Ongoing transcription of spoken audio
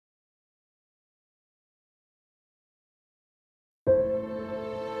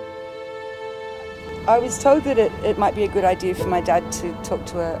I was told that it might be a good idea for my dad to talk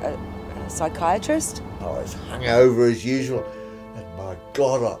to a psychiatrist. I was hungover as usual, and my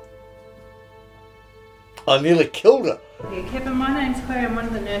God, I nearly killed her. Yeah, Kevin, my name's Claire. I'm one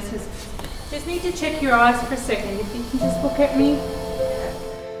of the nurses. Just need to check your eyes for a second. If you can just look at me.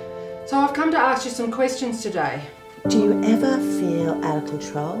 So I've come to ask you some questions today. Do you ever feel out of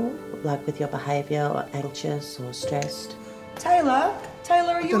control, like with your behaviour, or anxious or stressed? Taylor,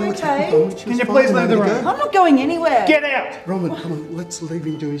 are you okay? Can you please leave the room? I'm not going anywhere. Get out! Roman, come on, let's leave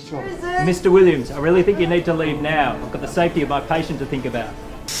him do his job. Mr. Williams, I really think you need to leave now. I've got the safety of my patient to think about.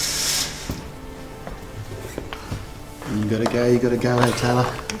 You gotta go,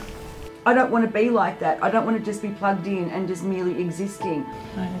 Taylor. I don't want to be like that. I don't want to just be plugged in and just merely existing.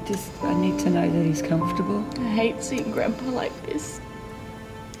 I need to know that he's comfortable. I hate seeing Grandpa like this.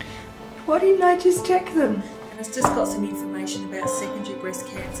 Why didn't I just check them? And it's just got some information about secondary breast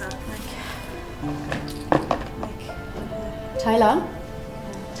cancer. Taylor?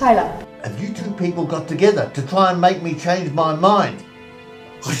 Have you two people got together to try and make me change my mind?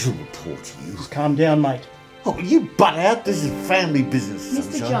 I shall report to you. Just calm down, mate. Oh, will you butt out? This is family business,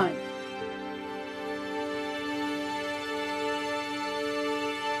 Mr. sunshine. Jones.